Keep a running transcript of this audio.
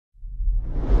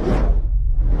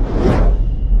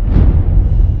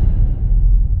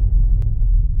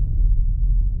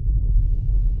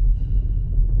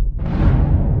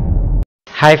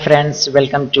Hi friends,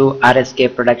 welcome to RSK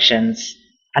productions.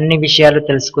 అన్ని విషయాలు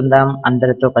తెలుసుకుందాం,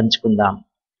 అందరితో పంచుకుందాం.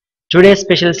 టుడే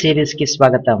స్పెషల్ సిరీస్ కి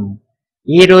స్వాగతం.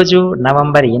 ఈ రోజు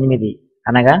నవంబర్ 8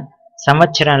 అనగా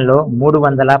సంవత్సరంలో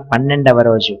 312వ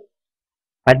రోజు.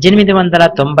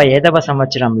 1895వ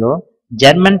సంవత్సరంలో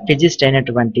జర్మన్ ఫిజిస్ట్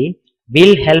అయినటువంటి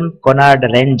విల్హెల్మ్ కొనార్డ్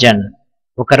రెంజన్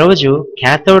ఒకరోజు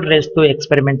క్యాథోడ్ రేస్ తో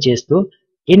ఎక్స్పెరిమెంట్ చేస్తూ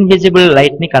ఇన్విజిబుల్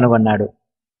లైట్ ని కనుగొన్నాడు.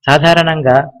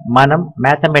 సాధారణంగా మనం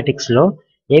మ్యాథమెటిక్స్ లో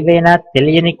ఏవైనా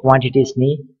తెలియని క్వాంటిటీస్ ని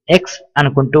ఎక్స్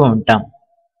అనుకుంటూ ఉంటాం.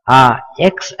 ఆ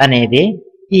ఎక్స్ అనేది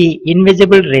ఈ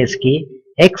ఇన్విజిబుల్ రేస్ కి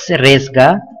ఎక్స్ రేస్ గా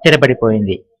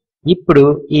స్థిరపడిపోయింది. ఇప్పుడు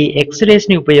ఈ ఎక్స్ రేస్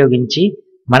ని ఉపయోగించి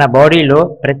మన బాడీలో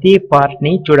ప్రతి పార్ట్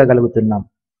ని చూడగలుగుతున్నాం.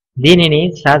 దీనిని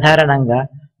సాధారణంగా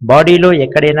బాడీలో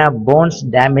ఎక్కడైనా బోన్స్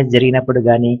డ్యామేజ్ జరిగినప్పుడు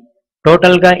కానీ,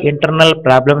 టోటల్ గా ఇంటర్నల్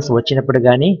ప్రాబ్లమ్స్ వచ్చినప్పుడు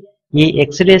కానీ ఈ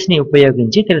ఎక్స్ రేస్ ని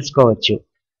ఉపయోగించి తెలుసుకోవచ్చు.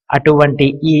 అటువంటి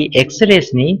ఈ ఎక్స్ రేస్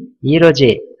ని ఈ రోజే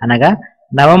అనగా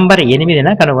నవంబర్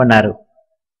 8న కనుగొన్నారు.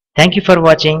 Thank you for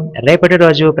watching. రేపటి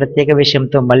రోజు ప్రత్యేక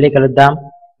విషయంతో మళ్ళీ కలుద్దాం.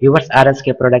 Yours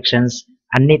RSK productions.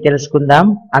 అన్నీ తెలుసుకుందాం,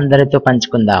 అందరితో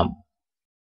పంచుకుందాం.